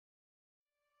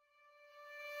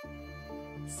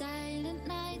Silent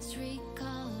nights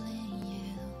recalling you,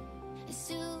 a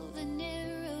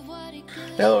souvenir of what it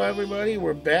could. Hello everybody,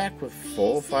 we're back with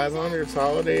full 500's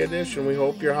holiday edition. We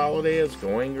hope your holiday is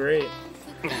going great.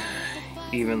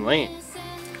 Even late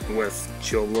with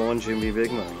Joe Blow and Jimmy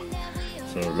Big Money.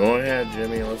 So go ahead,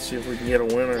 Jimmy. Let's see if we can get a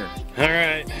winner.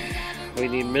 Alright, we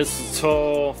need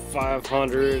mistletoe,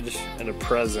 500, and a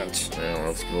present. Yeah,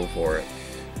 let's go for it.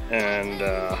 And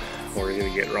we're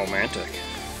gonna get romantic.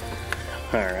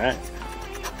 Alright.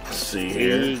 Let's see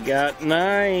here. We got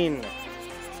 9,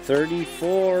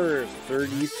 34,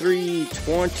 33,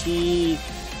 20,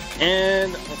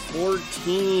 and a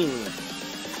 14.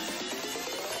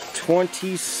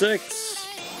 26.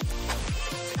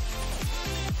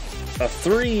 A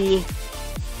 3.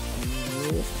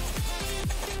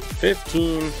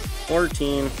 15,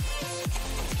 14.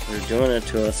 They're doing it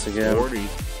to us again. 40.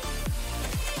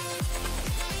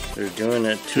 They're doing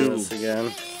it to 2. us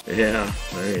again. Yeah,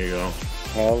 there you go.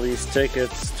 All these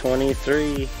tickets,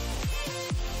 23.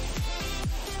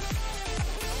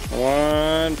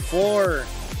 1, 4.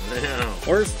 Yeah.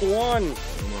 Where's the 1?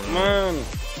 Come on.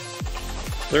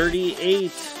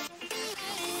 38.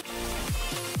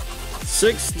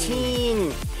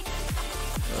 16.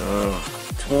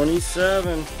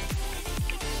 27.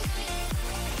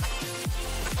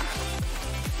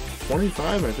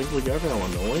 25, I think we got that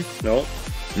one, don't we? Nope.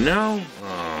 No?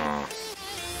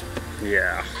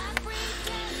 Yeah.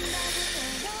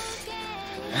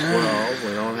 12,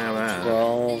 we don't have that.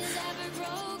 12.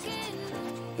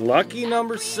 Lucky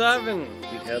number 7.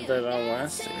 We had that on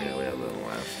last time. Yeah, we have that on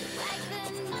last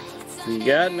We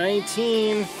got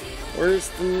 19. Where's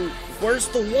the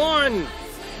 1?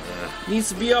 Needs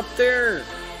to be up there.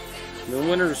 The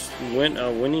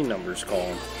winning numbers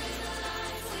column.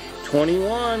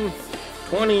 21.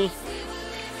 20.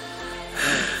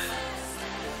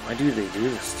 Why do they do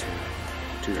this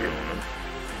to you?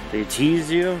 They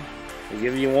tease you. They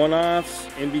give you one-offs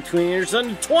in between. There's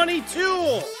only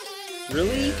 22.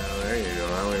 Really? Yeah, there you go.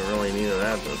 I only really needed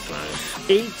that this time.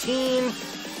 18.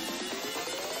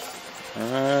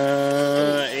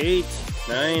 8,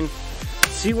 9.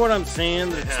 See what I'm saying?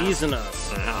 They're teasing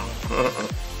us. Yeah.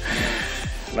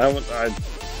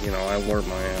 I wore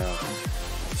my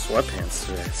sweatpants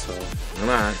today, so. Come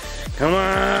on. Come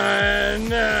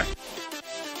on!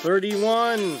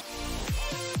 31.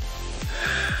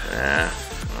 Yeah,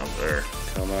 up there.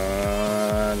 Come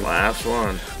on. Last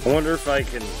one. I wonder if I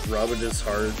can rub it as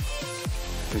hard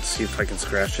and see if I can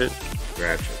scratch it.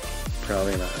 Scratch it.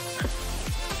 Probably not.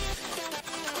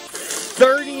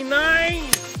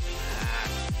 39!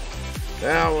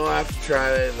 Yeah, we'll have to try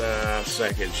the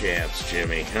second chance,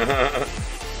 Jimmy.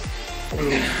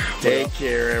 Take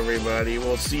care, everybody.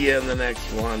 We'll see you in the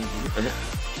next one.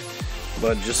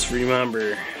 But just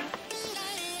remember,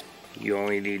 you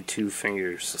only need 2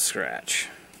 fingers to scratch.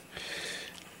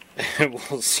 And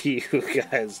we'll see you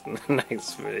guys in the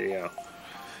next video.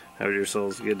 Have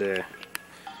yourselves a good day.